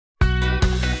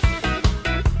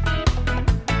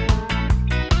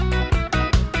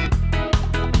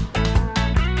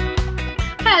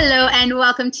Hello and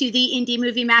welcome to the Indie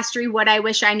Movie Mastery What I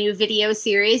Wish I Knew video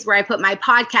series, where I put my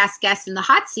podcast guests in the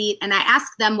hot seat and I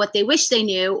ask them what they wish they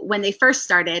knew when they first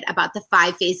started about the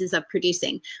 5 phases of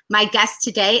producing. My guest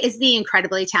today is the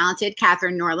incredibly talented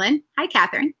Katherine Norland. Hi,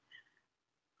 Katherine.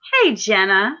 Hey,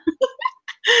 Jenna.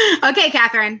 Okay,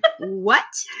 Katherine, what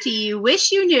do you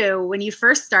wish you knew when you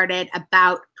first started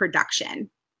about production?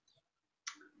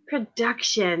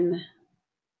 Production.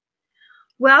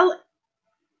 Well,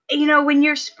 you know, when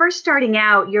you're first starting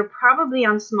out, you're probably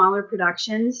on smaller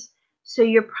productions, so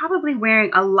you're probably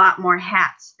wearing a lot more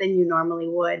hats than you normally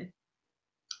would.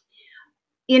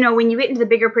 You know, when you get into the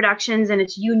bigger productions and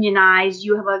it's unionized,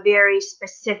 you have a very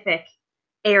specific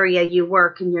area you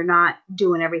work and you're not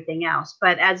doing everything else.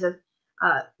 But as a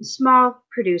small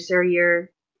producer, you're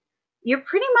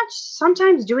pretty much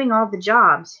sometimes doing all the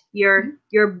jobs. You're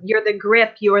the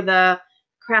grip, you're the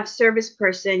craft service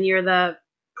person, you're the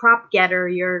prop getter,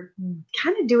 you're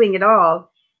kind of doing it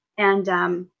all. And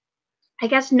I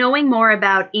guess knowing more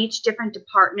about each different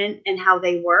department and how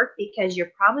they work, because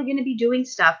you're probably going to be doing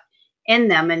stuff in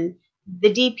them. And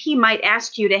the DP might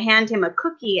ask you to hand him a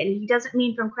cookie and he doesn't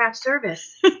mean from craft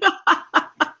service.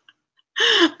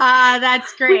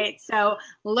 That's great. So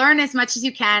learn as much as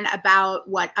you can about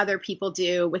what other people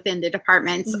do within the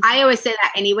departments. Mm-hmm. I always say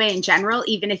that anyway, in general,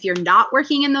 even if you're not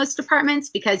working in those departments,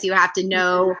 because you have to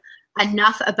know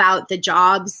enough about the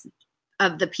jobs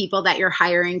of the people that you're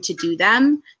hiring to do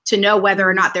them to know whether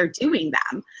or not they're doing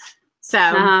them. So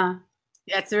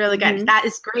that's really good. Mm-hmm. That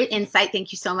is great insight.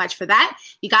 Thank you so much for that.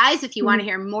 You guys, if you want to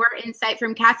hear more insight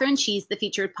from Katherine, she's the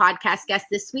featured podcast guest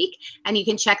this week, and you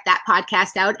can check that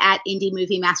podcast out at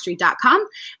indiemoviemastery.com,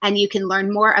 and you can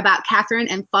learn more about Katherine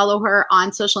and follow her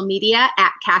on social media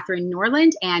at Katherine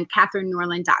Norland and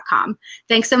katherinenorland.com.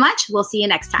 Thanks so much. We'll see you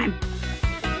next time.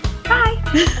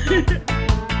 Bye.